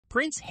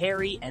Prince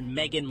Harry and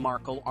Meghan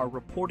Markle are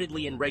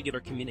reportedly in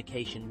regular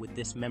communication with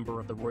this member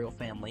of the royal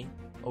family.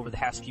 Over the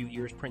past few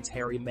years, Prince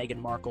Harry, Meghan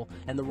Markle,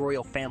 and the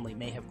royal family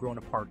may have grown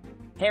apart.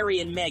 Harry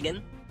and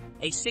Meghan,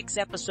 a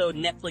 6-episode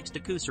Netflix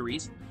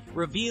docuseries,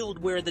 revealed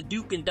where the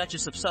Duke and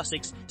Duchess of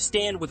Sussex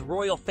stand with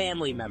royal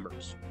family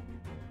members.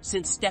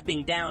 Since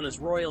stepping down as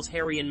royals,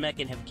 Harry and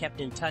Meghan have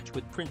kept in touch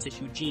with Princess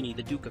Eugenie,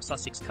 the Duke of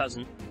Sussex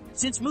cousin.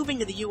 Since moving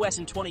to the US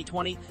in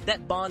 2020,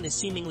 that bond has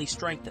seemingly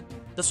strengthened.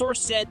 The source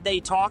said they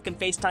talk and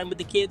FaceTime with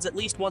the kids at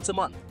least once a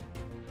month.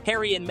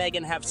 Harry and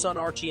Meghan have son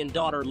Archie and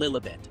daughter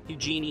Lilibet.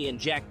 Eugenie and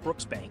Jack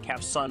Brooksbank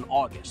have son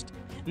August.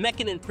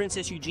 Meghan and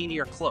Princess Eugenie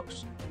are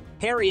close.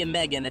 Harry and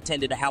Meghan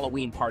attended a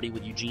Halloween party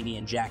with Eugenie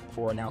and Jack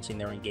before announcing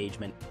their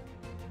engagement.